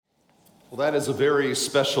Well, that is a very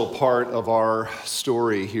special part of our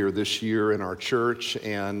story here this year in our church,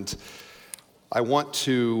 and I want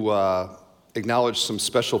to acknowledge some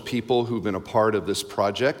special people who've been a part of this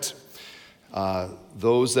project.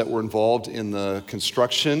 Those that were involved in the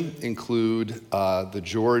construction include the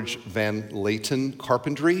George Van Layton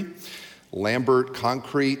Carpentry, Lambert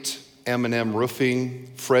Concrete, M&M Roofing,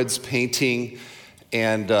 Fred's Painting,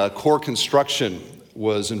 and Core Construction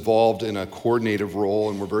was involved in a coordinative role,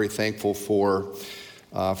 and we're very thankful for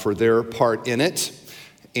their part in it.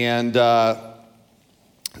 And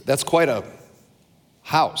that's quite a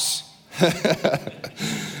house.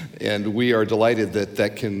 And we are delighted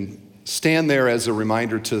that can stand there as a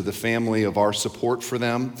reminder to the family of our support for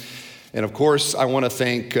them. And of course, I want to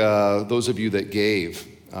thank those of you that gave.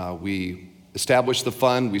 We established the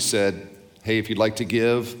fund. We said, hey, if you'd like to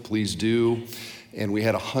give, please do. And we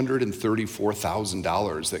had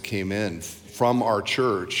 $134,000 that came in from our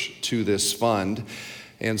church to this fund.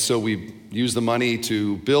 And so we used the money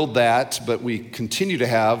to build that, but we continue to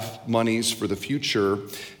have monies for the future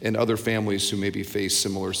and other families who maybe face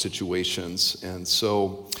similar situations. And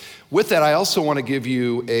so with that, I also want to give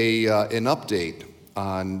you an update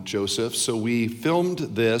on Joseph. So we filmed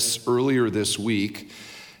this earlier this week,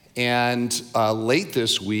 and late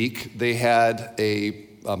this week, they had a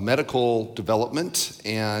medical development,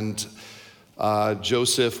 and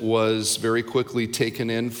Joseph was very quickly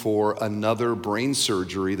taken in for another brain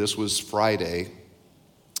surgery. This was Friday,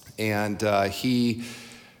 and he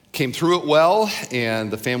came through it well,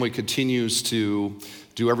 and the family continues to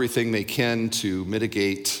do everything they can to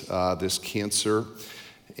mitigate this cancer,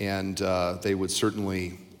 and they would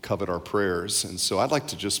certainly covet our prayers. And so I'd like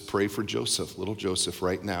to just pray for Joseph, little Joseph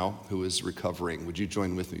right now, who is recovering. Would you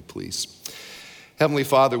join with me, please? Heavenly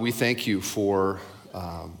Father, we thank you for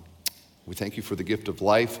the gift of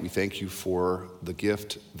life. We thank you for the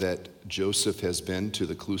gift that Joseph has been to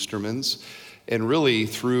the Kloostermans, and really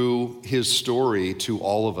through his story to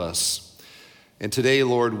all of us. And today,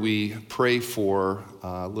 Lord, we pray for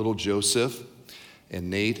little Joseph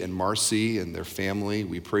and Nate and Marcy and their family.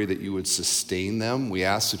 We pray that you would sustain them. We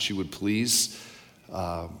ask that you would please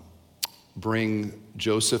bring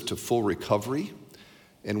Joseph to full recovery.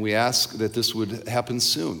 And we ask that this would happen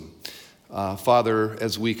soon. Father,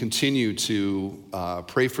 as we continue to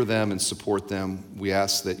pray for them and support them, we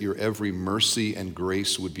ask that your every mercy and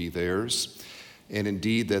grace would be theirs, and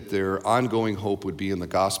indeed that their ongoing hope would be in the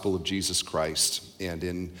gospel of Jesus Christ and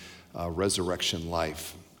in resurrection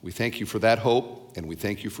life. We thank you for that hope, and we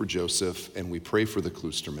thank you for Joseph, and we pray for the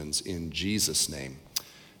Kloostermans in Jesus' name.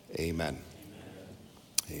 Amen.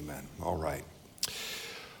 Amen. All right.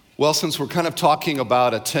 Well, since we're kind of talking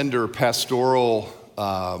about a tender pastoral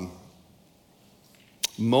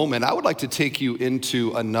moment, I would like to take you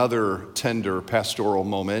into another tender pastoral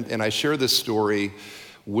moment, and I share this story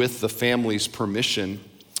with the family's permission.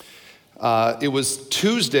 It was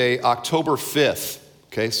Tuesday, October 5th,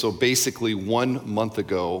 okay, so basically 1 month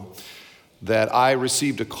ago, that I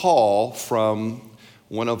received a call from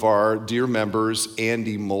one of our dear members,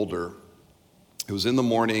 Andy Mulder. It was in the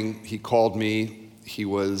morning. He called me. He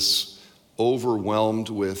was overwhelmed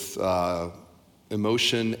with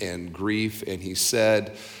emotion and grief, and he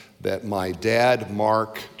said that my dad,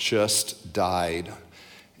 Mark, just died.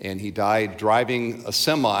 And he died driving a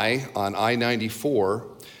semi on I-94,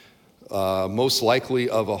 most likely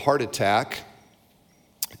of a heart attack.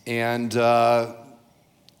 And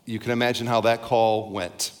you can imagine how that call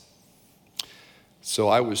went. So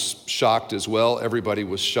I was shocked as well. Everybody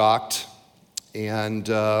was shocked. And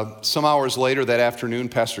some hours later that afternoon,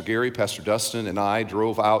 Pastor Gary, Pastor Dustin, and I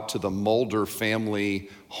drove out to the Mulder family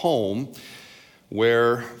home,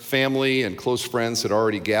 where family and close friends had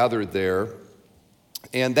already gathered there.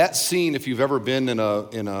 And that scene, if you've ever been in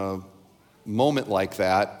a moment like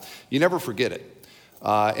that, you never forget it.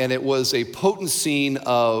 And it was a potent scene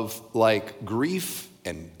of like grief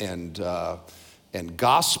and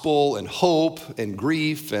gospel and hope and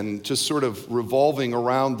grief, and just sort of revolving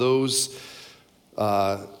around those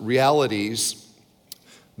realities.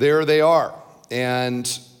 There they are.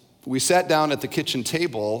 And we sat down at the kitchen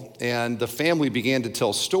table, and the family began to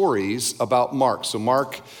tell stories about Mark. So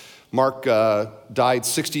Mark died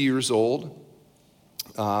 60 years old.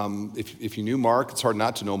 If you knew Mark, it's hard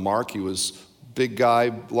not to know Mark. He was a big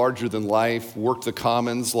guy, larger than life, worked the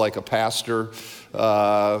commons like a pastor,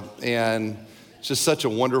 and just such a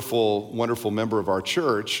wonderful, wonderful member of our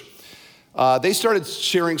church. They started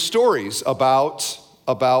sharing stories about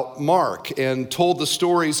Mark, and told the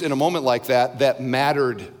stories in a moment like that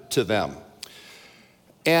mattered to them.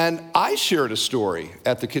 And I shared a story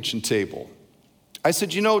at the kitchen table. I said,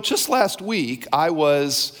 just last week I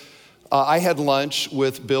was I had lunch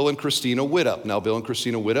with Bill and Christina Whittup. Now, Bill and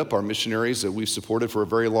Christina Whittup are missionaries that we've supported for a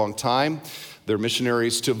very long time. They're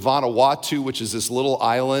missionaries to Vanuatu, which is this little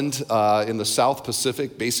island in the South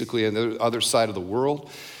Pacific, basically on the other side of the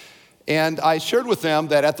world. And I shared with them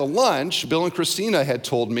that at the lunch, Bill and Christina had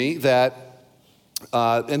told me that,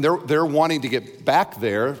 and they're wanting to get back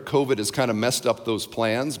there. COVID has kind of messed up those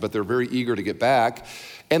plans, but they're very eager to get back,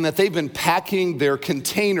 and that they've been packing their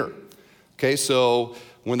container. Okay, so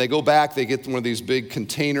when they go back, they get one of these big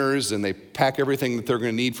containers and they pack everything that they're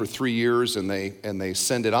going to need for 3 years and they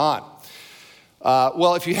send it on.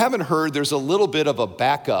 Well, if you haven't heard, there's a little bit of a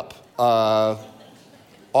backup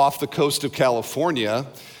off the coast of California,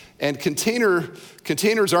 and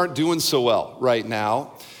containers aren't doing so well right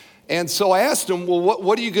now. And so I asked them, well,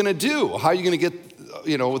 what are you going to do? How are you going to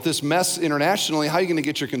get, with this mess internationally, how are you going to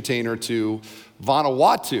get your container to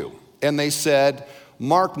Vanuatu? And they said,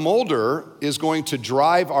 Mark Mulder is going to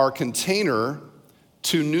drive our container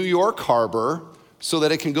to New York Harbor so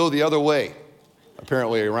that it can go the other way,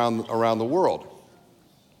 apparently around the world.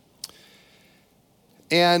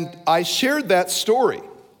 And I shared that story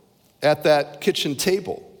at that kitchen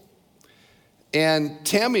table. And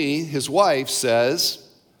Tammy, his wife, says,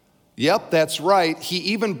 yep, that's right. He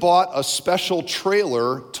even bought a special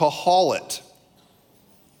trailer to haul it.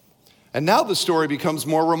 And now the story becomes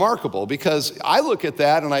more remarkable because I look at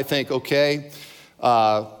that and I think, okay,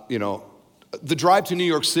 the drive to New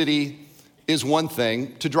York City is one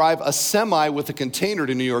thing. To drive a semi with a container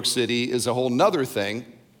to New York City is a whole nother thing.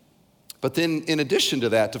 But then in addition to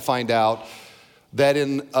that, to find out that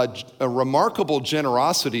in a remarkable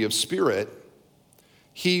generosity of spirit,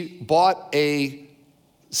 he bought a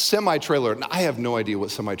semi-trailer. Now, I have no idea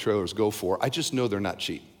what semi-trailers go for. I just know they're not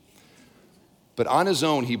cheap. But on his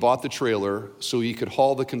own, he bought the trailer so he could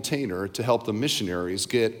haul the container to help the missionaries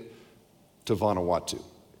get to Vanuatu.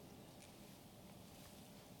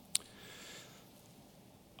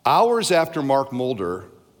 Hours after Mark Mulder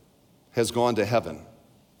has gone to heaven,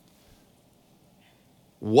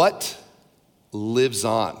 what lives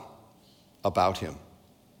on about him?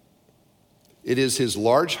 It is his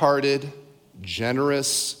large-hearted,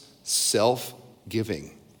 generous,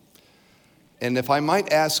 self-giving. And if I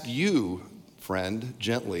might ask you, friend,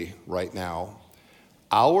 gently right now,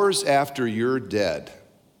 hours after you're dead,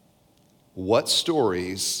 what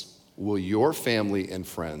stories will your family and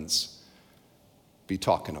friends be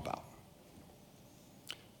talking about?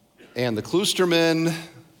 And the Kloosterman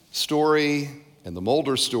story and the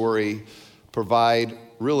Mulder story provide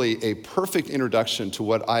really a perfect introduction to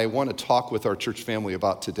what I want to talk with our church family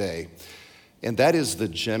about today, and that is the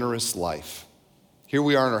generous life. Here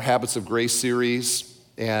we are in our Habits of Grace series,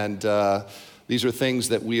 and these are things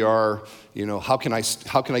that we are, how can I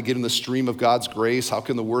get in the stream of God's grace? How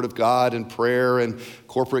can the Word of God and prayer and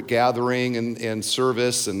corporate gathering and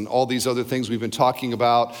service and all these other things we've been talking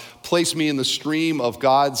about place me in the stream of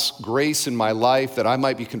God's grace in my life, that I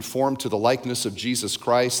might be conformed to the likeness of Jesus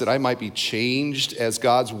Christ, that I might be changed as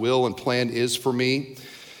God's will and plan is for me?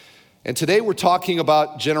 And today we're talking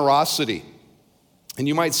about generosity. And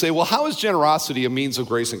you might say, well, how is generosity a means of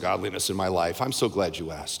grace and godliness in my life? I'm so glad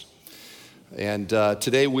you asked. And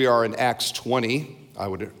today we are in Acts 20. I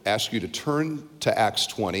would ask you to turn to Acts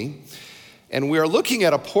 20. And we are looking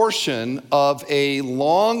at a portion of a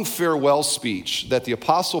long farewell speech that the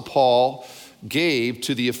Apostle Paul gave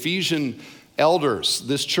to the Ephesian elders.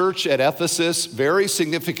 This church at Ephesus, very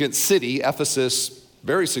significant city, Ephesus,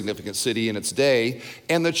 very significant city in its day.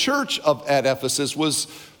 And the church at Ephesus was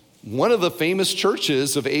one of the famous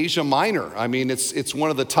churches of Asia Minor. I mean, it's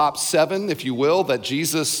one of the top 7, if you will, that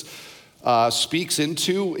Jesus speaks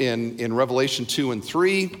into in Revelation 2 and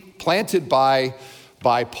 3, planted by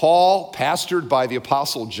Paul, pastored by the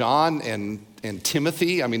Apostle John and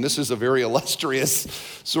Timothy. I mean, this is a very illustrious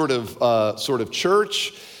sort of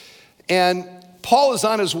church. And Paul is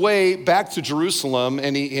on his way back to Jerusalem,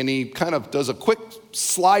 and he kind of does a quick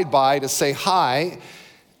slide by to say hi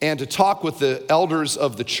and to talk with the elders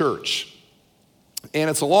of the church. And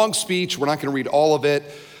it's a long speech. We're not going to read all of it.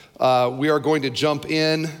 We are going to jump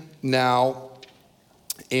in now,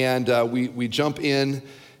 and we jump in,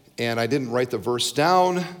 and I didn't write the verse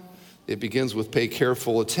down. It begins with pay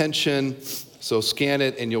careful attention, so scan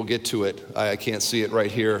it and you'll get to it. I can't see it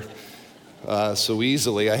right here so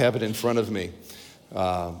easily. I have it in front of me.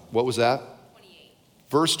 What was that? 28.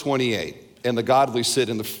 Verse 28, and the godly sit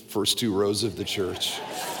in the first 2 rows of the church.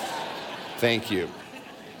 Thank you.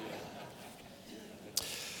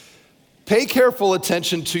 Pay careful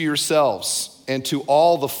attention to yourselves and to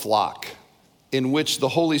all the flock in which the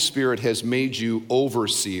Holy Spirit has made you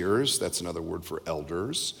overseers, that's another word for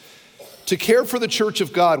elders, to care for the church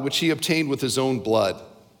of God, which he obtained with his own blood.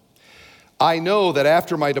 I know that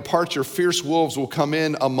after my departure, fierce wolves will come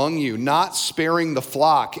in among you, not sparing the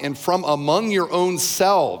flock, and from among your own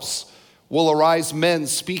selves will arise men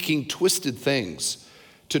speaking twisted things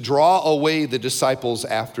to draw away the disciples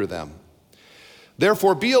after them.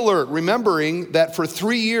 Therefore, be alert, remembering that for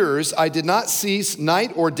 3 years I did not cease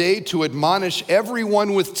night or day to admonish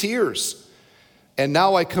everyone with tears. And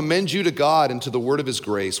now I commend you to God and to the word of his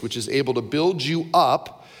grace, which is able to build you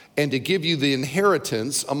up and to give you the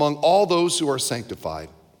inheritance among all those who are sanctified.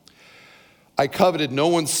 I coveted no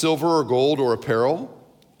one's silver or gold or apparel.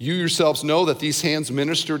 You yourselves know that these hands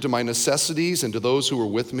ministered to my necessities and to those who were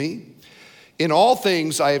with me. In all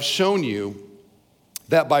things I have shown you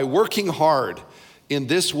that by working hard in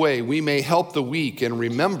this way we may help the weak and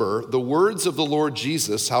remember the words of the Lord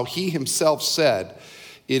Jesus, how he himself said,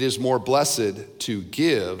 it is more blessed to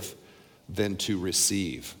give than to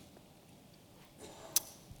receive.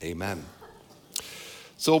 Amen.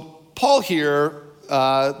 So Paul here,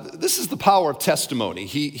 this is the power of testimony.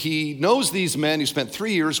 He knows these men, he spent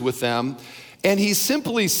 3 years with them, and he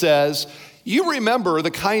simply says, you remember the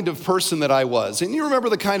kind of person that I was, and you remember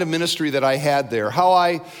the kind of ministry that I had there, how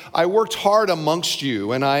I worked hard amongst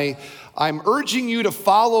you, and I'm urging you to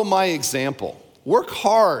follow my example. Work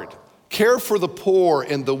hard, care for the poor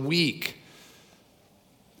and the weak.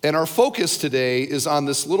 And our focus today is on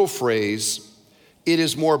this little phrase, it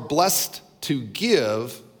is more blessed to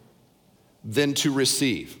give than to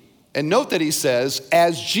receive. And note that he says,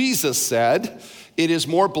 as Jesus said, it is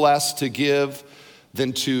more blessed to give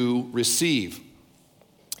than to receive.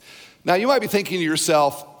 Now you might be thinking to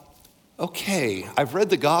yourself, okay, I've read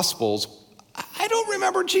the Gospels. I don't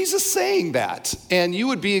remember Jesus saying that. And you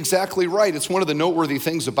would be exactly right. It's one of the noteworthy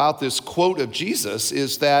things about this quote of Jesus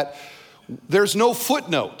is that there's no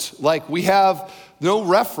footnote. Like we have no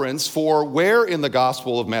reference for where in the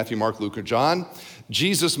Gospel of Matthew, Mark, Luke, or John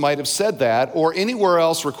Jesus might have said that, or anywhere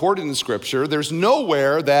else recorded in Scripture. There's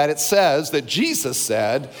nowhere that it says that Jesus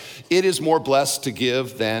said, it is more blessed to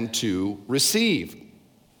give than to receive.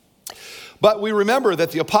 But we remember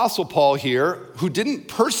that the Apostle Paul here, who didn't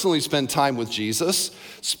personally spend time with Jesus,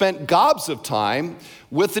 spent gobs of time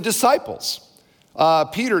with the disciples.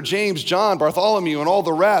 Peter, James, John, Bartholomew, and all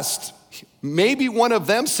the rest. Maybe one of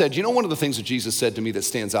them said, you know, one of the things that Jesus said to me that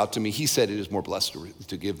stands out to me, he said it is more blessed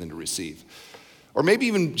to give than to receive. Or maybe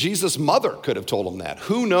even Jesus' mother could have told him that.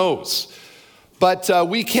 Who knows? But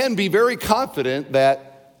we can be very confident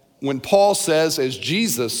that when Paul says, as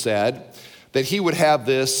Jesus said, that he would have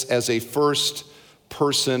this as a first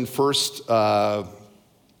person, what's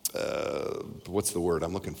the word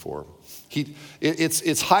I'm looking for?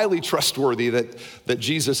 It's highly trustworthy that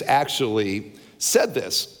Jesus actually said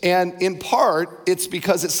this. And in part, it's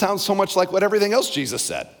because it sounds so much like what everything else Jesus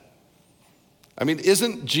said. I mean,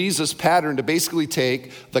 isn't Jesus' pattern to basically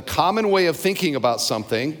take the common way of thinking about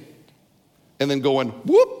something and then going,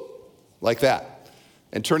 whoop, like that,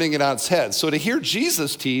 and turning it on its head? So to hear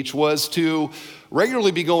Jesus teach was to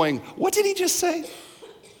regularly be going, what did he just say?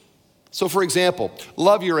 So for example,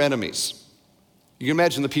 love your enemies. You can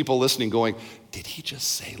imagine the people listening going, did he just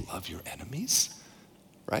say love your enemies?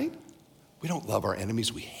 Right? We don't love our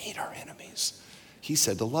enemies, we hate our enemies. He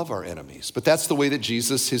said to love our enemies. But that's the way that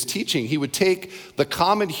Jesus, his teaching, he would take the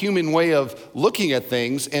common human way of looking at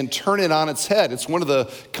things and turn it on its head. It's one of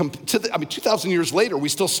 2,000 years later, we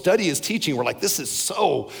still study his teaching. We're like, this is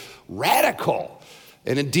so radical.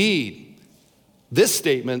 And indeed, this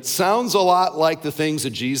statement sounds a lot like the things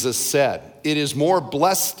that Jesus said. It is more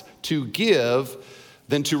blessed to give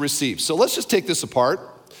than to receive. So let's just take this apart.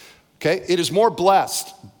 Okay, it is more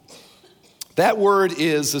blessed. That word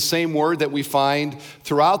is the same word that we find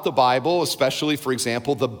throughout the Bible, especially, for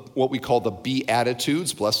example, what we call the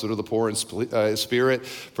Beatitudes. Blessed are the poor in spirit,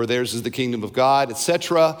 for theirs is the kingdom of God,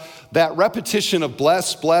 etc. That repetition of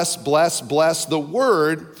bless, bless, bless, bless, the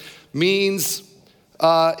word means,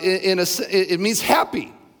 it means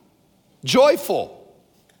happy, joyful,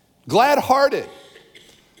 glad-hearted.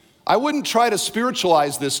 I wouldn't try to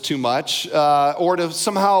spiritualize this too much or to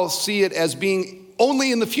somehow see it as being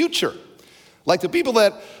only in the future. Like the people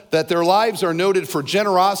that their lives are noted for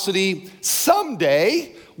generosity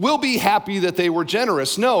someday will be happy that they were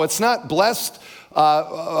generous. No, it's not blessed.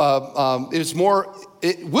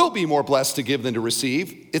 It will be more blessed to give than to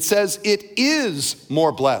receive. It says it is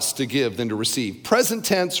more blessed to give than to receive. Present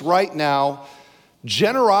tense right now,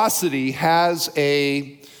 generosity has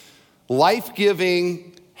a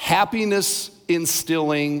life-giving, happiness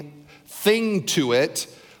instilling thing to it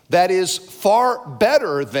that is far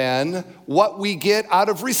better than what we get out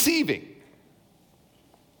of receiving.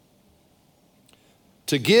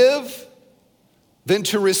 To give than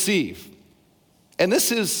to receive. And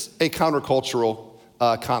this is a countercultural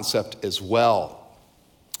concept as well.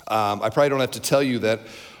 I probably don't have to tell you that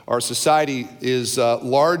our society is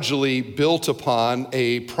largely built upon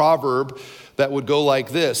a proverb that would go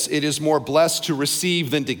like this: it is more blessed to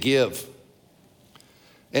receive than to give.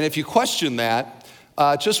 And if you question that,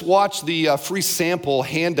 just watch the free sample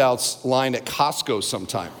handouts line at Costco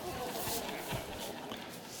sometime.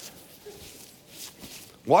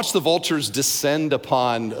 Watch the vultures descend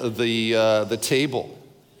upon the table.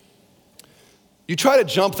 You try to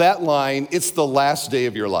jump that line, it's the last day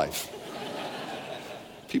of your life.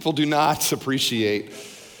 People do not appreciate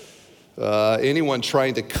anyone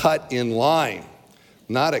trying to cut in line.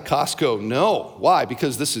 Not at Costco, no. Why?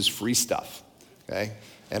 Because this is free stuff, okay?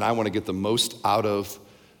 And I want to get the most out of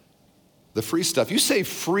the free stuff. You say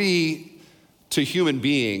free to human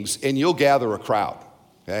beings and you'll gather a crowd,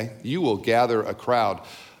 okay? You will gather a crowd.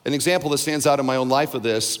 An example that stands out in my own life of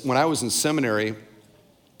this: when I was in seminary,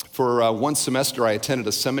 for one semester I attended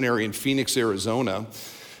a seminary in Phoenix, Arizona.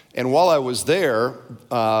 And while I was there,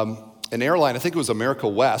 an airline, I think it was America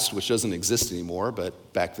West, which doesn't exist anymore,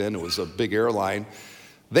 but back then it was a big airline.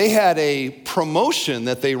 They had a promotion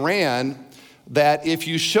that they ran that if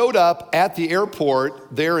you showed up at the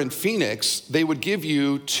airport there in Phoenix, they would give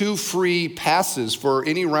you 2 free passes for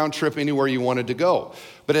any round trip anywhere you wanted to go.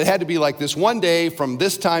 But it had to be like this one day from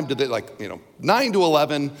this time to 9 to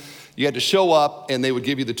 11, you had to show up and they would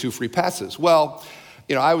give you the 2 free passes. Well,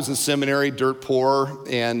 I was in seminary, dirt poor,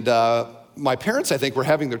 and my parents, I think, were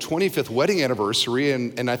having their 25th wedding anniversary,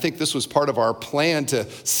 and I think this was part of our plan to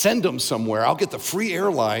send them somewhere. I'll get the free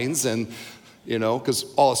airlines, and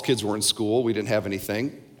because all us kids were in school, we didn't have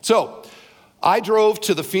anything. So I drove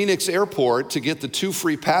to the Phoenix airport to get the 2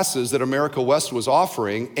 free passes that America West was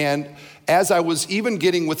offering, and as I was even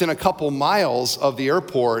getting within a couple miles of the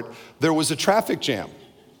airport, there was a traffic jam.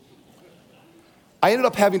 I ended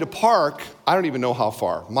up having to park, I don't even know how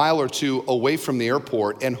far, mile or 2 away from the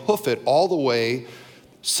airport, and hoof it all the way,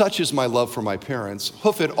 such is my love for my parents,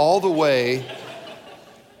 hoof it all the way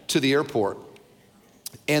to the airport.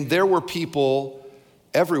 And there were people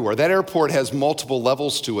everywhere. That airport has multiple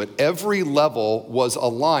levels to it. Every level was a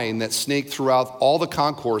line that snaked throughout all the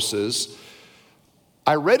concourses.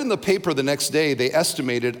 I read in the paper the next day, they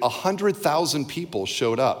estimated 100,000 people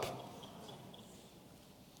showed up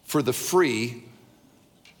for the free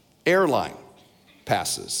airline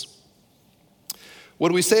passes. What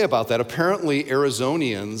do we say about that? Apparently,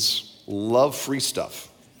 Arizonians love free stuff.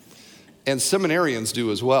 And seminarians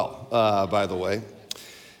do as well, by the way.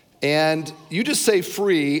 And you just say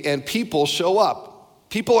free and people show up.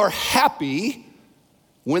 People are happy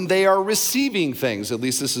when they are receiving things. At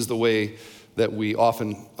least this is the way that we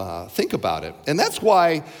often think about it. And that's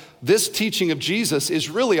why this teaching of Jesus is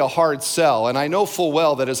really a hard sell. And I know full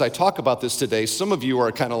well that as I talk about this today, some of you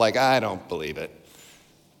are kind of like, I don't believe it.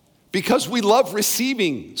 Because we love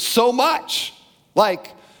receiving so much.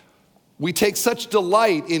 Like, we take such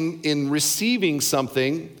delight in receiving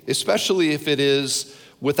something, especially if it is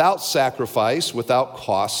without sacrifice, without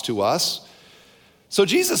cost to us. So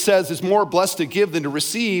Jesus says it's more blessed to give than to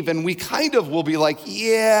receive, and we kind of will be like,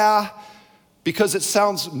 yeah, because it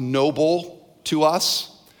sounds noble to us.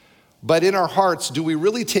 But in our hearts, do we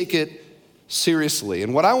really take it seriously?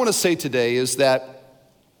 And what I want to say today is that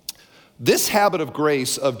this habit of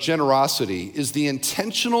grace, of generosity, is the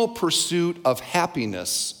intentional pursuit of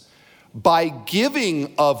happiness by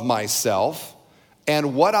giving of myself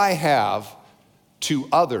and what I have to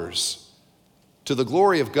others, to the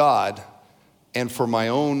glory of God and for my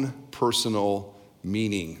own personal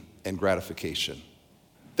meaning and gratification.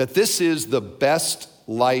 That this is the best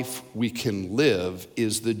life we can live,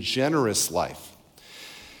 is the generous life.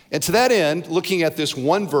 And to that end, looking at this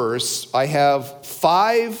one verse, I have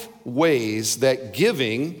 5 ways that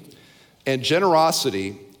giving and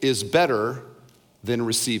generosity is better than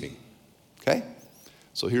receiving. Okay?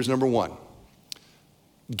 So here's number 1.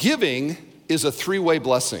 Giving is a 3-way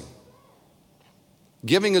blessing.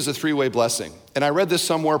 Giving is a 3-way blessing. And I read this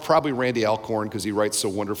somewhere, probably Randy Alcorn, because he writes so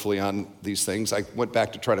wonderfully on these things. I went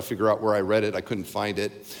back to try to figure out where I read it. I couldn't find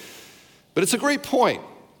it. But it's a great point.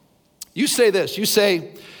 You say this, you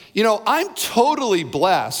say, I'm totally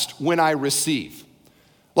blessed when I receive.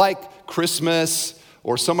 Like Christmas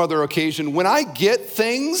or some other occasion. When I get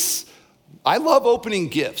things, I love opening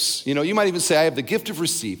gifts. You might even say, I have the gift of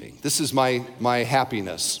receiving. This is my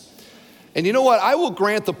happiness. And you know what? I will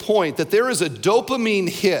grant the point that there is a dopamine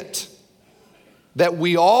hit that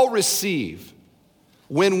we all receive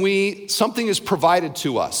when something is provided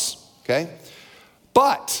to us, okay?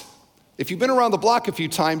 But if you've been around the block a few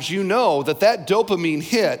times, you know that dopamine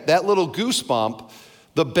hit, that little goosebump,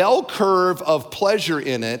 the bell curve of pleasure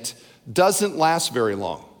in it doesn't last very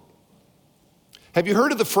long. Have you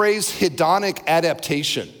heard of the phrase hedonic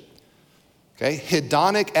adaptation? Okay,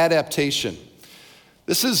 hedonic adaptation.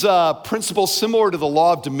 This is a principle similar to the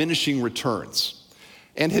law of diminishing returns.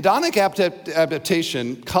 And hedonic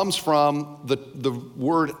adaptation comes from the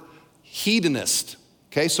word hedonist.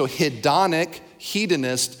 Okay, so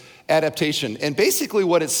hedonist adaptation. And basically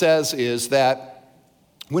what it says is that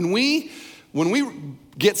when we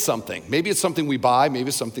get something, maybe it's something we buy, maybe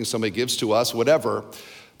it's something somebody gives to us, whatever,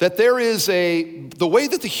 that there is the way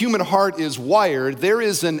that the human heart is wired, there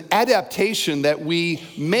is an adaptation that we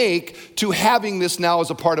make to having this now as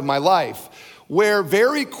a part of my life, where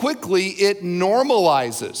very quickly it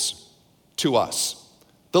normalizes to us.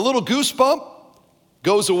 The little goosebump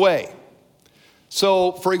goes away.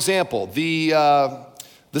 So, for example, the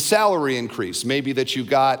salary increase maybe that you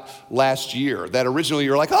got last year, that originally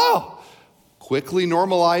you're like, oh, quickly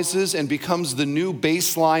normalizes and becomes the new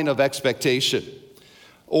baseline of expectation.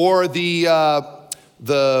 Or the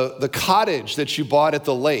cottage that you bought at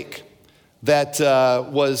the lake that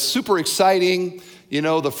was super exciting,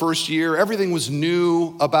 the first year, everything was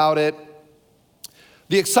new about it.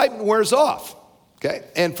 The excitement wears off, okay?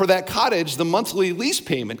 And for that cottage, the monthly lease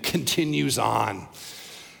payment continues on.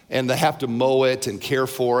 And they have to mow it and care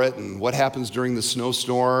for it, and what happens during the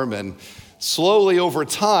snowstorm. And slowly over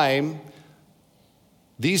time,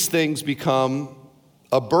 these things become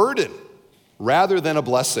a burden rather than a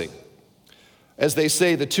blessing. As they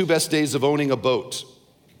say, the two best days of owning a boat: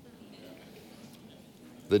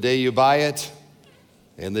 the day you buy it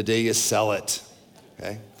and the day you sell it,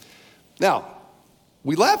 okay? Now,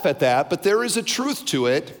 we laugh at that, but there is a truth to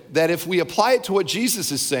it that if we apply it to what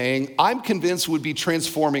Jesus is saying, I'm convinced would be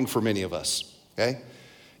transforming for many of us, okay?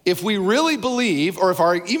 If we really believe, or if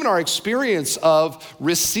even our experience of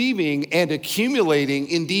receiving and accumulating,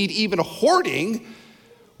 indeed even hoarding,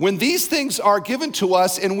 when these things are given to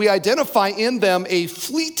us and we identify in them a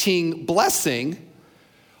fleeting blessing,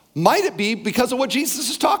 might it be because of what Jesus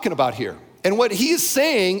is talking about here? And what he is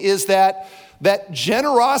saying is that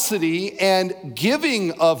generosity and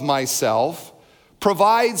giving of myself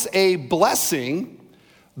provides a blessing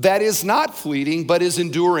that is not fleeting, but is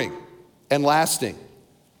enduring and lasting.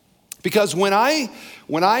 Because when I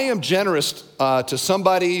am generous to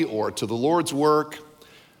somebody or to the Lord's work,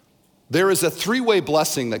 there is a three-way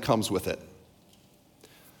blessing that comes with it.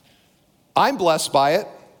 I'm blessed by it,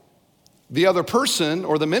 the other person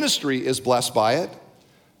or the ministry is blessed by it,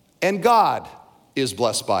 and God is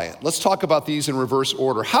blessed by it. Let's talk about these in reverse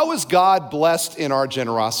order. How is God blessed in our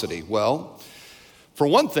generosity? Well, for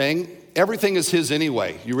one thing, everything is his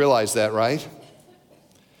anyway. You realize that, right?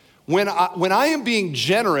 When I am being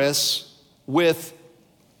generous with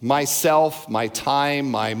myself, my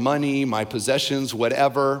time, my money, my possessions,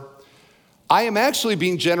 whatever, I am actually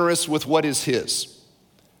being generous with what is his.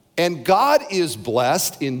 And God is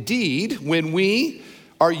blessed indeed when we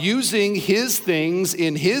are using his things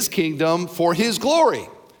in his kingdom for his glory.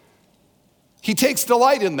 He takes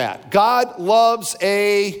delight in that. God loves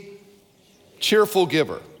a cheerful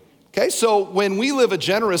giver. Okay, so when we live a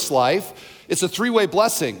generous life, it's a three-way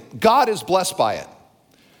blessing. God is blessed by it.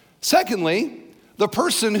 Secondly, the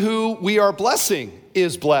person who we are blessing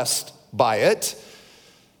is blessed by it.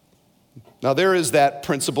 Now, there is that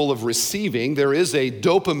principle of receiving. There is a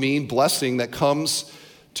dopamine blessing that comes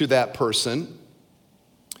to that person.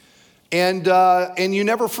 And you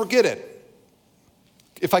never forget it.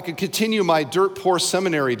 If I could continue my dirt poor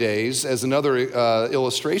seminary days as another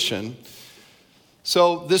illustration.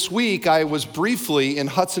 So this week, I was briefly in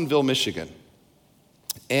Hudsonville, Michigan.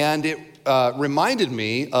 And it reminded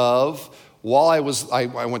me of while I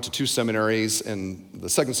went to two seminaries, and the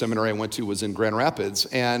second seminary I went to was in Grand Rapids.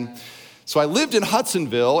 And so I lived in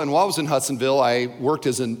Hudsonville, and while I was in Hudsonville, I worked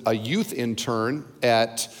as a youth intern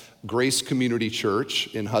at Grace Community Church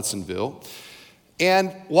in Hudsonville.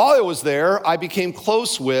 And while I was there, I became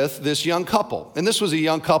close with this young couple. And this was a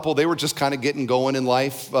young couple. They were just kind of getting going in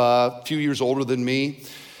life, a few years older than me.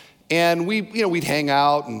 And we'd hang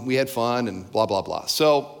out and we had fun and blah, blah, blah.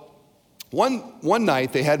 So one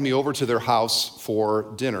night they had me over to their house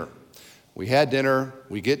for dinner. We had dinner,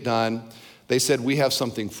 we get done. They said, "We have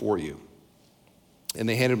something for you." And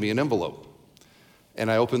they handed me an envelope. And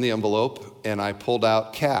I opened the envelope and I pulled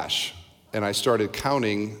out cash and I started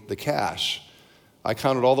counting the cash. I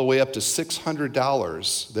counted all the way up to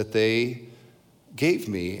 $600 that they gave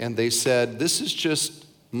me, and they said, "This is just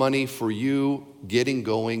money for you getting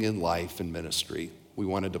going in life and ministry. We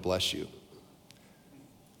wanted to bless you."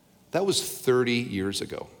 That was 30 years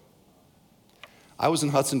ago. I was in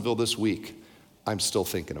Hudsonville this week. I'm still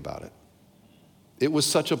thinking about it. it was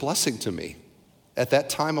such a blessing to me at that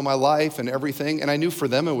time of my life and everything. And I knew for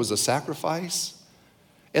them it was a sacrifice.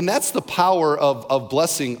 And that's the power of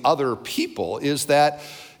blessing other people, is that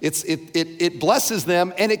it blesses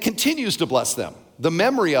them and it continues to bless them. The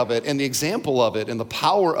memory of it and the example of it and the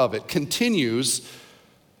power of it continues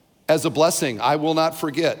as a blessing. I will not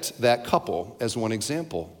forget that couple as one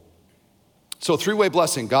example. So three-way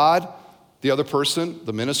blessing: God, the other person,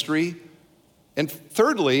 the ministry. And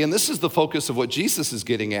thirdly, and this is the focus of what Jesus is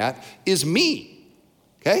getting at, is me,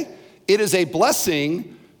 okay? It is a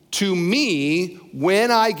blessing to me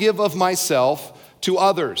when I give of myself to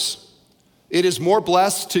others. It is more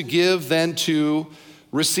blessed to give than to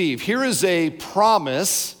receive. Here is a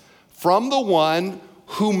promise from the one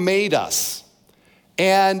who made us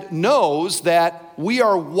and knows that we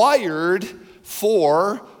are wired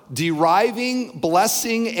for deriving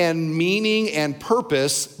blessing and meaning and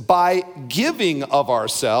purpose by giving of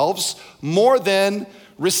ourselves more than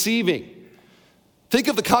receiving. Think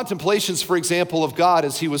of the contemplations, for example, of God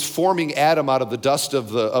as he was forming Adam out of the dust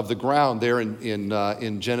of the ground there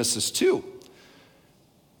in Genesis 2.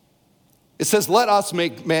 It says, let us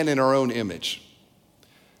make man in our own image.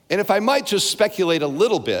 And if I might just speculate a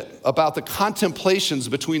little bit about the contemplations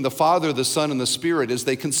between the Father, the Son, and the Spirit as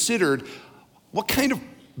they considered, what kind of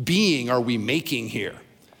being are we making here?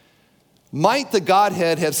 Might the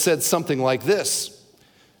Godhead have said something like this: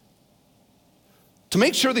 to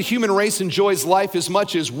make sure the human race enjoys life as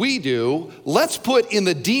much as we do, let's put in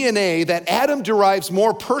the DNA that Adam derives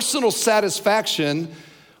more personal satisfaction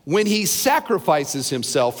when he sacrifices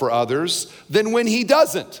himself for others than when he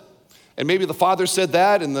doesn't. And maybe the Father said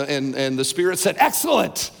that, and the Spirit said,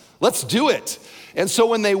 excellent, let's do it. And so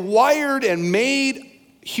when they wired and made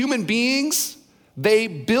human beings, they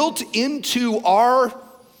built into our,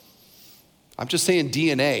 I'm just saying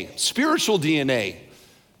DNA, spiritual DNA,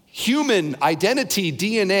 human identity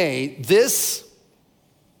DNA, this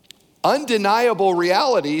undeniable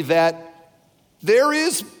reality that there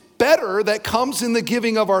is better that comes in the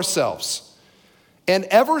giving of ourselves. And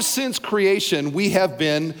ever since creation, we have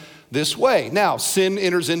been this way. Now, sin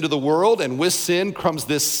enters into the world, and with sin comes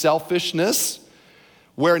this selfishness,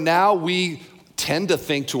 where now we tend to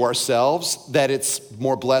think to ourselves that it's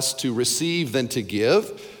more blessed to receive than to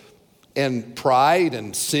give, and pride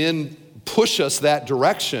and sin push us that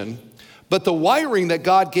direction. But the wiring that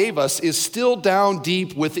God gave us is still down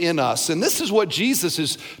deep within us. And this is what Jesus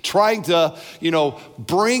is trying to,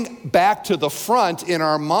 bring back to the front in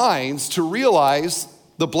our minds to realize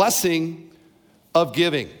the blessing of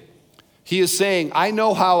giving. He is saying, I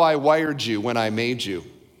know how I wired you when I made you.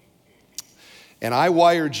 And I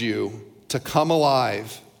wired you to come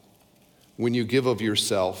alive when you give of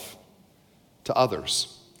yourself to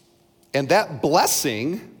others. And that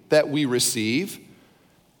blessing that we receive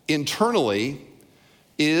internally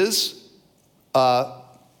is the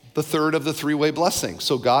third of the three-way blessing.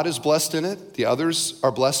 So God is blessed in it, the others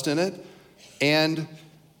are blessed in it, and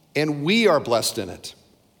we are blessed in it.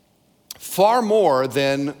 Far more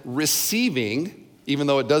than receiving, even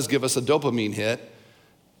though it does give us a dopamine hit,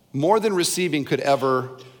 more than receiving could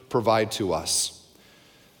ever provide to us.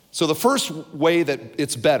 So the first way that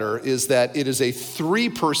it's better is that it is a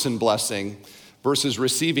three-person blessing versus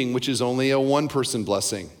receiving, which is only a one-person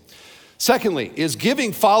blessing. Secondly, is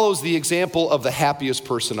giving follows the example of the happiest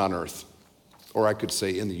person on earth, or I could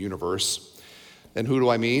say in the universe. And who do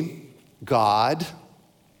I mean? God,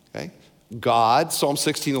 okay? God, Psalm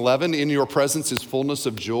 16:11, in your presence is fullness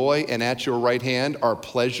of joy, and at your right hand are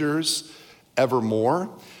pleasures evermore.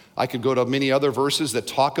 I could go to many other verses that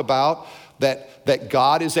talk about that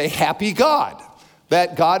God is a happy God,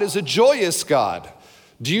 that God is a joyous God.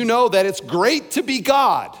 Do you know that it's great to be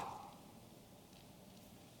God?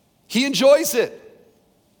 He enjoys it.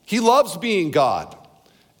 He loves being God.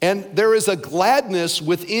 And there is a gladness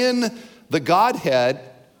within the Godhead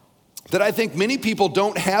that I think many people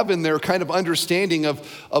don't have in their kind of understanding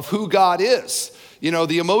of who God is. The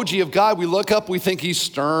emoji of God, we look up, we think he's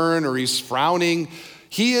stern or he's frowning.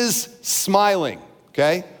 He is smiling,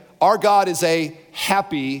 okay? Our God is a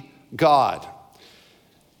happy God.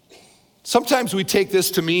 Sometimes we take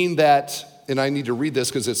this to mean that, and I need to read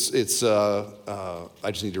this because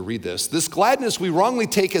I just need to read this. This gladness we wrongly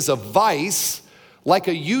take as a vice, like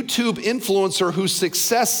a YouTube influencer whose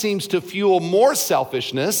success seems to fuel more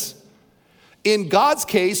selfishness. In God's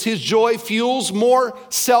case, his joy fuels more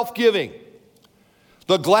self-giving.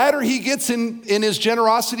 The gladder he gets in his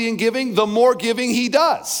generosity and giving, the more giving he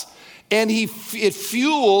does. And it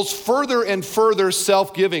fuels further and further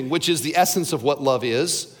self-giving, which is the essence of what love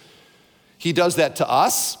is. He does that to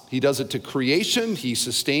us. He does it to creation. He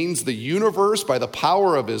sustains the universe by the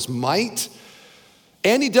power of his might.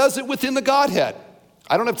 And he does it within the Godhead.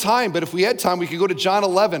 I don't have time, but if we had time, we could go to John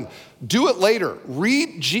 11. Do it later.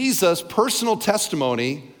 Read Jesus' personal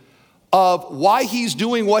testimony of why he's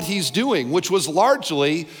doing what he's doing, which was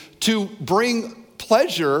largely to bring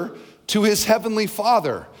pleasure to his heavenly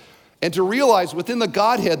Father and to realize within the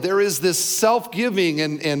Godhead there is this self-giving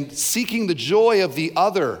and seeking the joy of the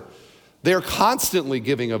other. They're constantly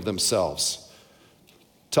giving of themselves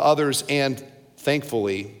to others and,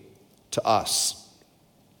 thankfully, to us.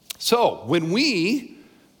 So when we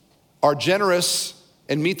are generous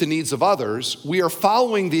and meet the needs of others, we are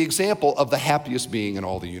following the example of the happiest being in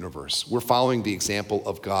all the universe. We're following the example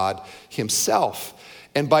of God himself.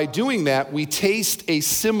 And by doing that, we taste a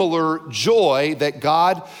similar joy that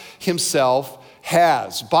God himself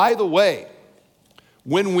has. By the way,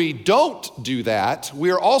 when we don't do that, we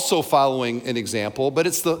are also following an example, but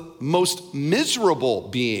it's the most miserable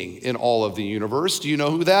being in all of the universe. Do you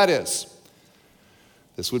know who that is?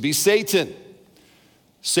 This would be Satan.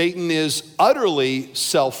 Satan is utterly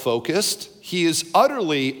self-focused. He is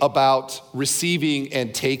utterly about receiving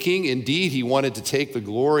and taking. Indeed, he wanted to take the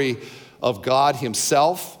glory of God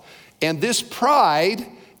himself. And this pride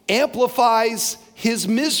amplifies his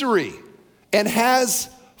misery and has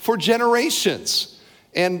for generations.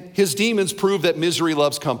 And his demons prove that misery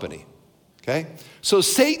loves company. Okay? So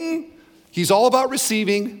Satan, he's all about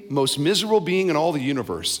receiving, most miserable being in all the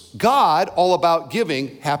universe. God, all about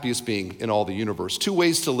giving, happiest being in all the universe. Two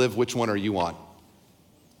ways to live, which one are you on?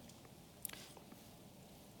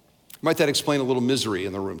 Might that explain a little misery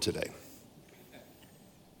in the room today?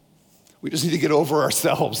 We just need to get over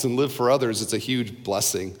ourselves and live for others. It's a huge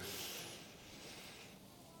blessing.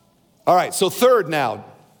 All right, so third now.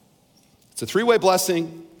 It's a three-way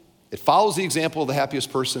blessing. It follows the example of the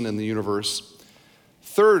happiest person in the universe.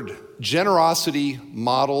 Third, generosity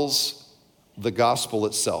models the gospel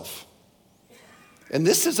itself. And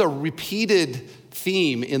this is a repeated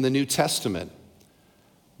theme in the New Testament,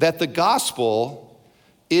 that the gospel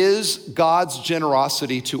is God's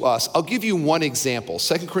generosity to us. I'll give you one example,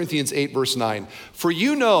 2 Corinthians 8, verse 9. For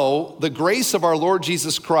you know the grace of our Lord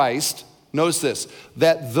Jesus Christ, notice this,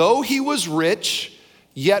 that though he was rich,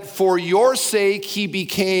 yet for your sake he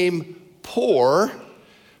became poor,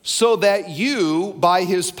 so that you, by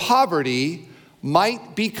his poverty,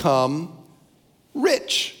 might become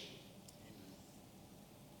rich.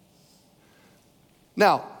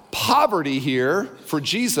 Now, poverty here for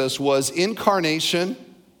Jesus was incarnation,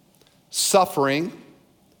 suffering,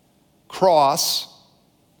 cross,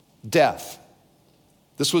 death.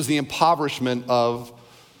 This was the impoverishment of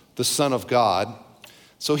the Son of God.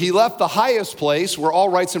 So he left the highest place where all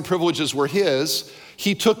rights and privileges were his.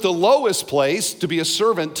 He took the lowest place to be a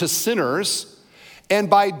servant to sinners. And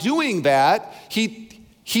by doing that, he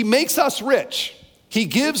makes us rich. He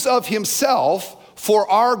gives of himself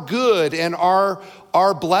for our good and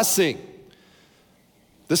our blessing.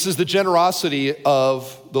 This is the generosity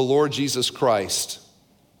of the Lord Jesus Christ.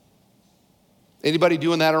 Anybody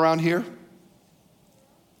doing that around here?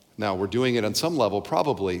 Now, we're doing it on some level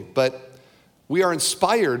probably, but we are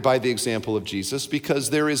inspired by the example of Jesus because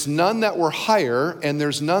there is none that were higher and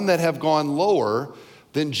there's none that have gone lower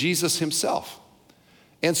than Jesus himself.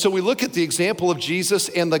 And so we look at the example of Jesus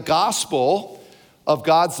and the gospel of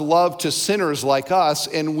God's love to sinners like us,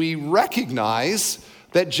 and we recognize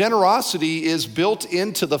that generosity is built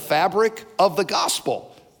into the fabric of the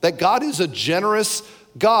gospel, that God is a generous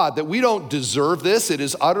God, that we don't deserve this. It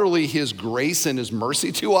is utterly his grace and his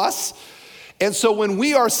mercy to us. And so when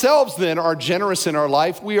we ourselves then are generous in our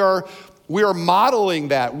life, we are modeling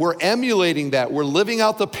that, we're emulating that, we're living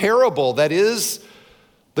out the parable that is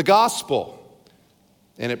the gospel.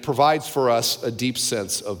 And it provides for us a deep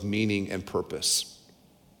sense of meaning and purpose.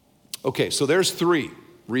 Okay, so there's 3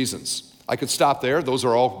 reasons. I could stop there. Those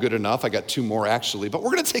are all good enough. I got 2 more actually, but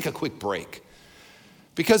we're going to take a quick break.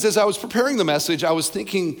 Because as I was preparing the message, I was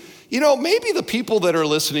thinking, maybe the people that are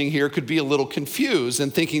listening here could be a little confused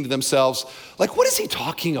and thinking to themselves, like, what is he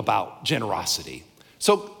talking about, generosity?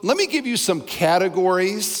 So let me give you some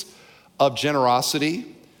categories of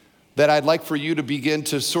generosity that I'd like for you to begin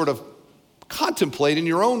to sort of contemplate in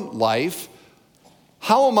your own life.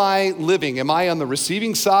 How am I living? Am I on the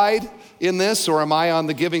receiving side in this, or am I on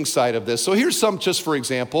the giving side of this? So here's some just for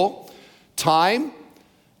example. Time,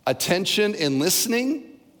 attention and listening,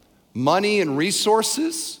 money and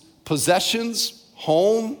resources, possessions,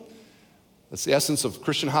 home. That's the essence of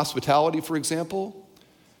Christian hospitality, for example.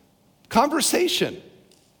 Conversation,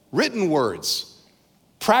 written words,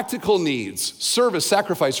 practical needs, service,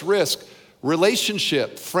 sacrifice, risk,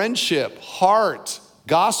 relationship, friendship, heart,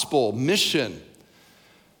 gospel, mission.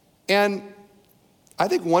 And I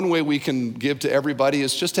think one way we can give to everybody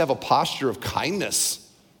is just to have a posture of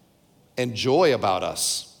kindness and joy about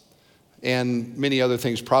us, and many other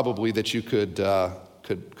things probably that you could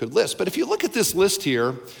list. But if you look at this list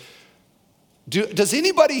here, does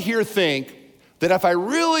anybody here think that if I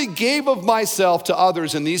really gave of myself to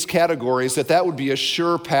others in these categories, that would be a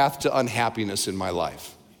sure path to unhappiness in my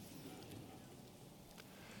life?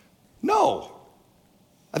 No.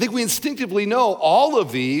 I think we instinctively know all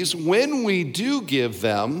of these, when we do give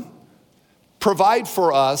them, provide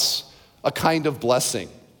for us a kind of blessing.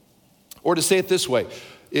 Or to say it this way,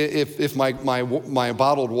 if my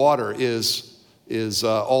bottled water is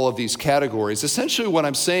all of these categories, essentially what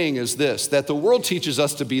I'm saying is this, that the world teaches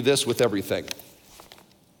us to be this with everything.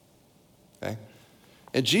 Okay?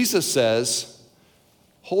 And Jesus says,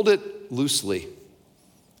 hold it loosely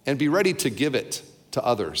and be ready to give it to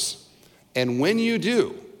others. And when you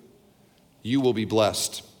do, you will be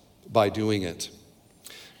blessed by doing it.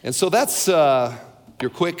 And so that's your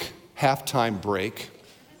quick halftime break.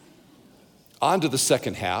 On to the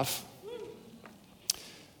second half.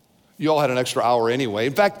 You all had an extra hour anyway.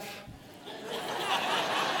 In fact,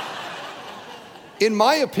 in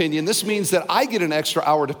my opinion, this means that I get an extra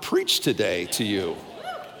hour to preach today to you.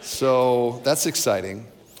 So that's exciting.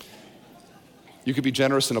 You could be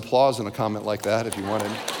generous in applause in a comment like that if you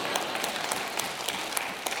wanted.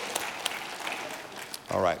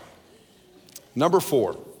 All right. Number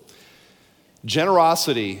 4,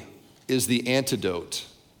 generosity is the antidote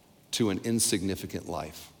to an insignificant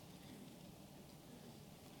life.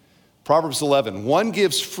 Proverbs 11, one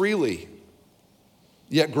gives freely,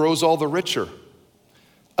 yet grows all the richer.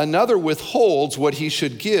 Another withholds what he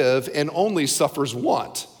should give and only suffers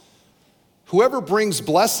want. Whoever brings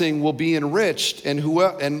blessing will be enriched, and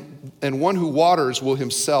one who waters will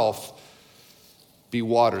himself be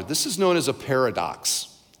watered. This is known as a paradox.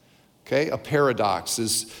 Okay, a paradox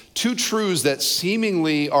is two truths that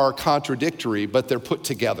seemingly are contradictory, but they're put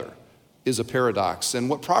together, is a paradox. And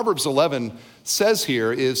what Proverbs 11 says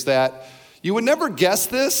here is that you would never guess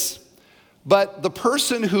this, but the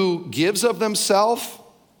person who gives of themselves,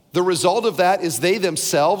 the result of that is they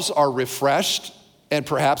themselves are refreshed and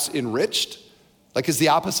perhaps enriched. That's the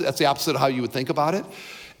opposite of how you would think about it.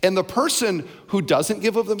 And the person who doesn't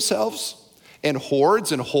give of themselves and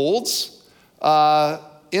hoards and holds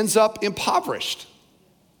ends up impoverished.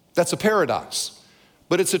 That's a paradox,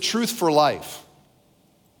 but it's a truth for life.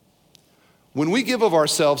 When we give of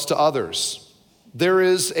ourselves to others, there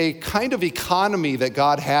is a kind of economy that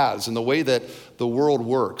God has in the way that the world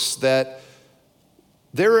works, that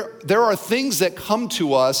there are things that come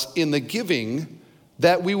to us in the giving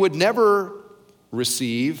that we would never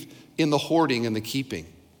receive in the hoarding and the keeping.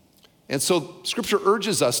 And so Scripture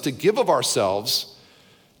urges us to give of ourselves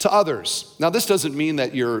to others. Now, this doesn't mean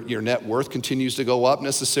that your net worth continues to go up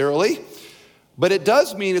necessarily, but it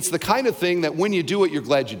does mean it's the kind of thing that when you do it, you're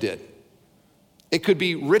glad you did. It could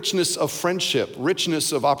be richness of friendship,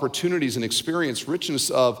 richness of opportunities and experience, richness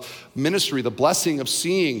of ministry, the blessing of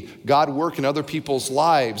seeing God work in other people's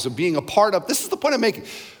lives, of being a part of. This is the point I'm making.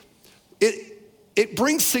 It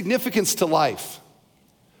brings significance to life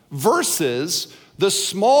versus the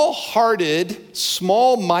small-hearted,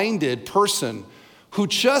 small-minded person who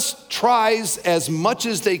just tries as much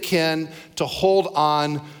as they can to hold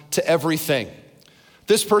on to everything.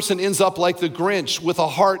 This person ends up like the Grinch with a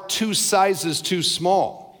heart 2 sizes too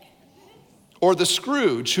small. Or the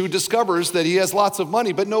Scrooge who discovers that he has lots of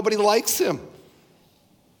money, but nobody likes him.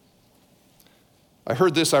 I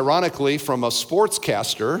heard this ironically from a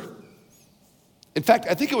sportscaster. In fact,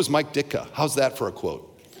 I think it was Mike Ditka. How's that for a quote?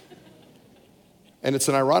 And it's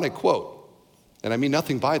an ironic quote. And I mean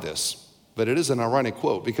nothing by this, but it is an ironic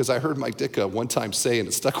quote because I heard Mike Ditka one time say, and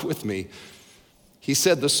it stuck with me, he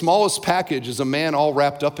said, the smallest package is a man all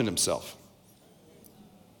wrapped up in himself.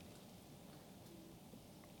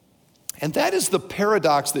 And that is the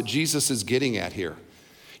paradox that Jesus is getting at here.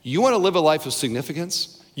 You want to live a life of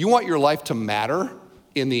significance? You want your life to matter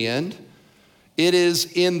in the end? It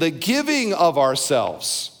is in the giving of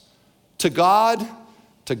ourselves to God,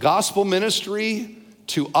 to gospel ministry,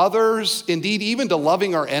 to others, indeed even to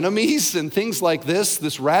loving our enemies and things like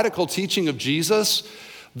this radical teaching of Jesus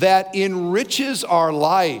that enriches our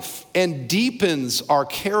life and deepens our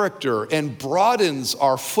character and broadens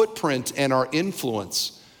our footprint and our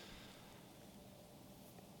influence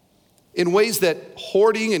in ways that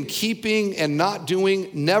hoarding and keeping and not doing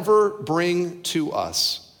never bring to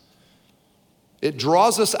us. It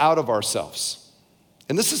draws us out of ourselves.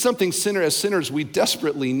 And this is something as sinners we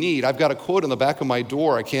desperately need. I've got a quote on the back of my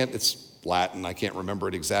door. It's Latin, I can't remember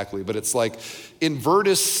it exactly, but it's like, in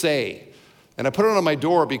vertus se. And I put it on my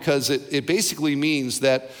door because it basically means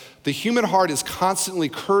that the human heart is constantly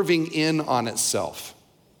curving in on itself.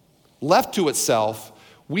 Left to itself,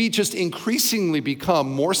 we just increasingly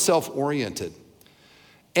become more self-oriented.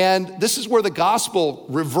 And this is where the gospel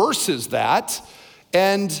reverses that,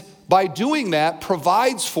 and by doing that,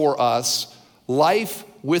 provides for us life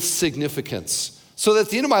with significance. So that at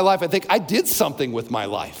the end of my life, I think I did something with my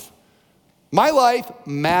life. My life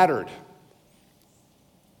mattered.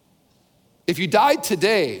 If you died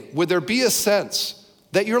today, would there be a sense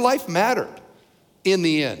that your life mattered in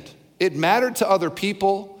the end? It mattered to other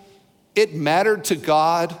people. It mattered to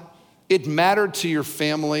God. It mattered to your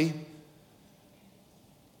family.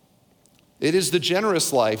 It is the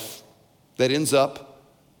generous life that ends up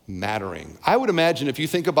mattering. I would imagine if you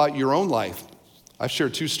think about your own life, I've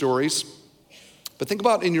shared 2 stories, but think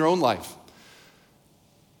about in your own life,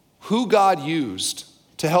 who God used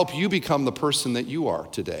to help you become the person that you are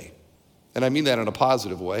today. And I mean that in a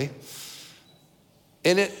positive way.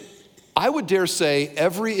 And I would dare say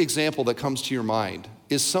every example that comes to your mind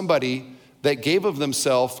is somebody that gave of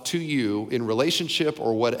themselves to you in relationship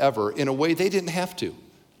or whatever in a way they didn't have to.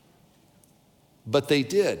 But they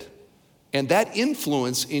did. And that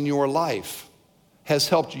influence in your life has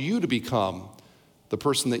helped you to become the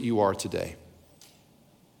person that you are today.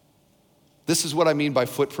 This is what I mean by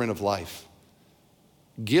footprint of life.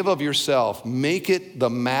 Give of yourself, make it the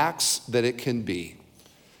max that it can be.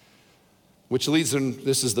 Which leads in,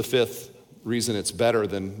 this is the 5th reason it's better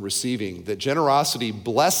than receiving, that generosity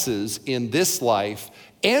blesses in this life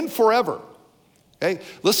and forever. Okay?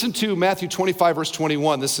 Listen to Matthew 25, verse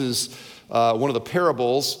 21. This is one of the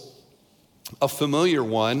parables, a familiar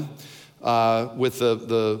one with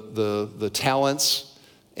the talents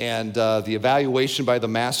and the evaluation by the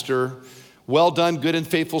master. Well done, good and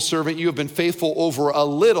faithful servant. You have been faithful over a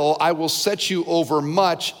little. I will set you over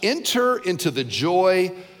much. Enter into the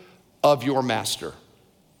joy of your master.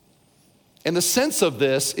 And the sense of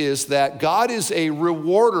this is that God is a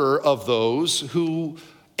rewarder of those who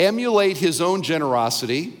emulate his own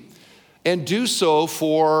generosity and do so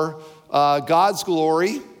for God's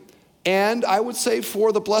glory, and I would say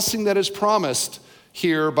for the blessing that is promised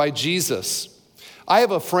here by Jesus. I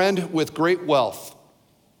have a friend with great wealth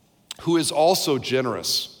who is also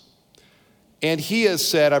generous. And he has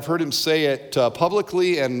said, I've heard him say it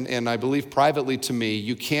publicly and I believe privately to me,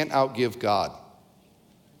 you can't outgive God.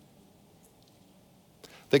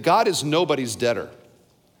 That God is nobody's debtor.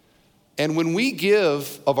 And when we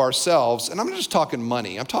give of ourselves, and I'm not just talking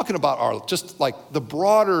money, I'm talking about just like the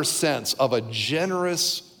broader sense of a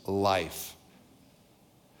generous life,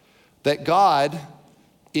 that God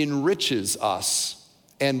enriches us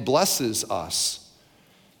and blesses us.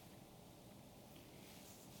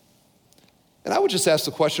 And I would just ask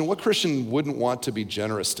the question, what Christian wouldn't want to be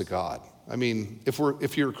generous to God? I mean, if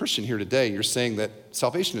you're a Christian here today, you're saying that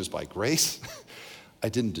salvation is by grace. I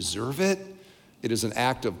didn't deserve it. It is an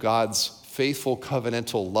act of God's faithful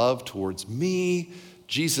covenantal love towards me.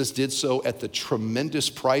 Jesus did so at the tremendous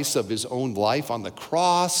price of his own life on the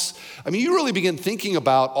cross. I mean, you really begin thinking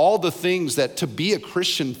about all the things that to be a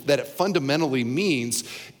Christian that it fundamentally means.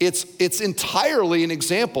 It's entirely an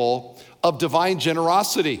example of divine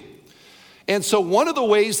generosity. And so one of the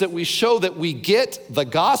ways that we show that we get the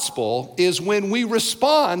gospel is when we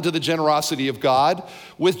respond to the generosity of God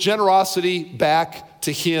with generosity back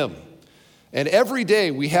to him. And every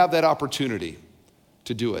day we have that opportunity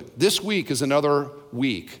to do it. This week is another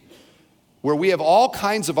week where we have all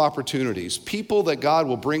kinds of opportunities, people that God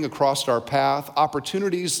will bring across our path,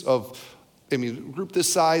 opportunities group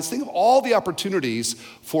this size. Think of all the opportunities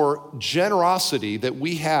for generosity that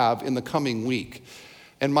we have in the coming week.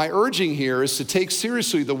 And my urging here is to take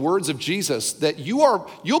seriously the words of Jesus that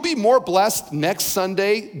you'll be more blessed next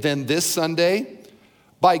Sunday than this Sunday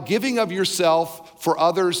by giving of yourself for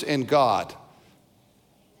others and God.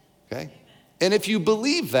 Okay? And if you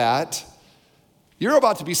believe that, you're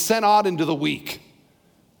about to be sent out into the week.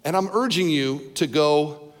 And I'm urging you to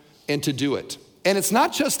go and to do it. And it's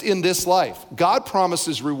not just in this life. God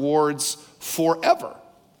promises rewards forever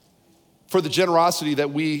for the generosity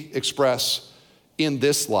that we express in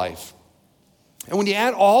this life. And when you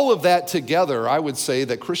add all of that together, I would say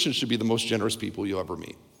that Christians should be the most generous people you ever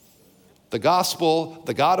meet. The gospel,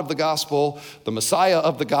 the God of the gospel, the Messiah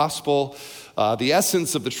of the gospel, the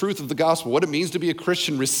essence of the truth of the gospel, what it means to be a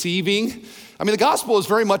Christian, receiving. I mean, the gospel is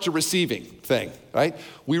very much a receiving thing, right?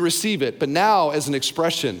 We receive it, but now as an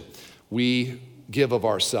expression, we give of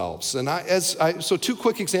ourselves. And so 2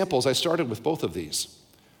 quick examples. I started with both of these.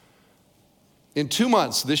 In 2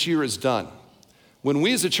 months, this year is done. When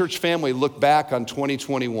we as a church family look back on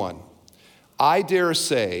 2021, I dare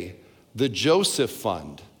say The Joseph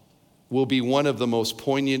Fund will be one of the most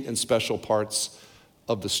poignant and special parts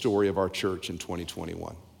of the story of our church in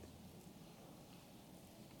 2021.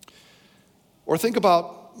 Or think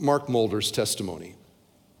about Mark Mulder's testimony.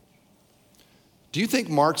 Do you think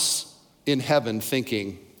Mark's in heaven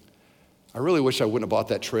thinking, I really wish I wouldn't have bought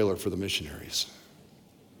that trailer for the missionaries?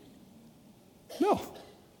 No,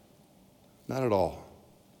 not at all.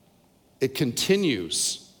 It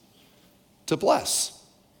continues to bless.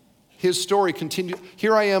 His story continues.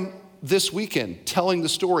 Here I am this weekend telling the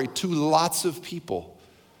story to lots of people.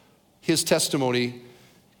 His testimony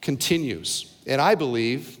continues. And I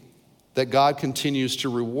believe that God continues to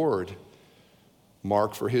reward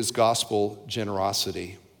Mark for his gospel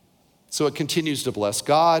generosity. So it continues to bless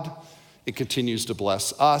God. It continues to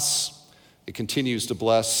bless us. It continues to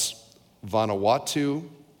bless Vanuatu.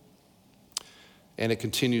 And it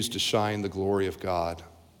continues to shine the glory of God.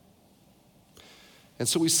 And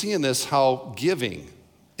so we see in this how giving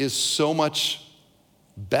is so much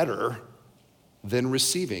better than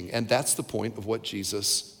receiving. And that's the point of what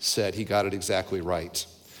Jesus said. He got it exactly right.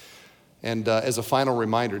 And as a final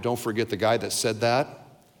reminder, don't forget the guy that said that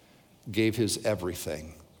gave his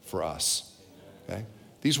everything for us. Okay?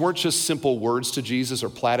 These weren't just simple words to Jesus or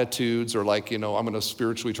platitudes or like, I'm going to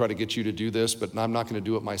spiritually try to get you to do this, but I'm not going to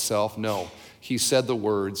do it myself. No, he said the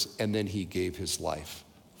words and then he gave his life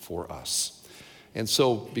for us. And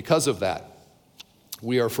so because of that,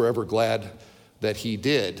 we are forever glad that he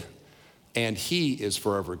did, and he is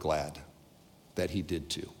forever glad that he did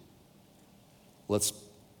too. Let's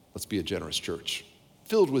be a generous church,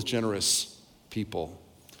 filled with generous people,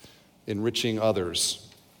 enriching others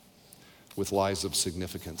with lives of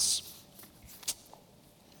significance.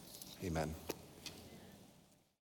 Amen.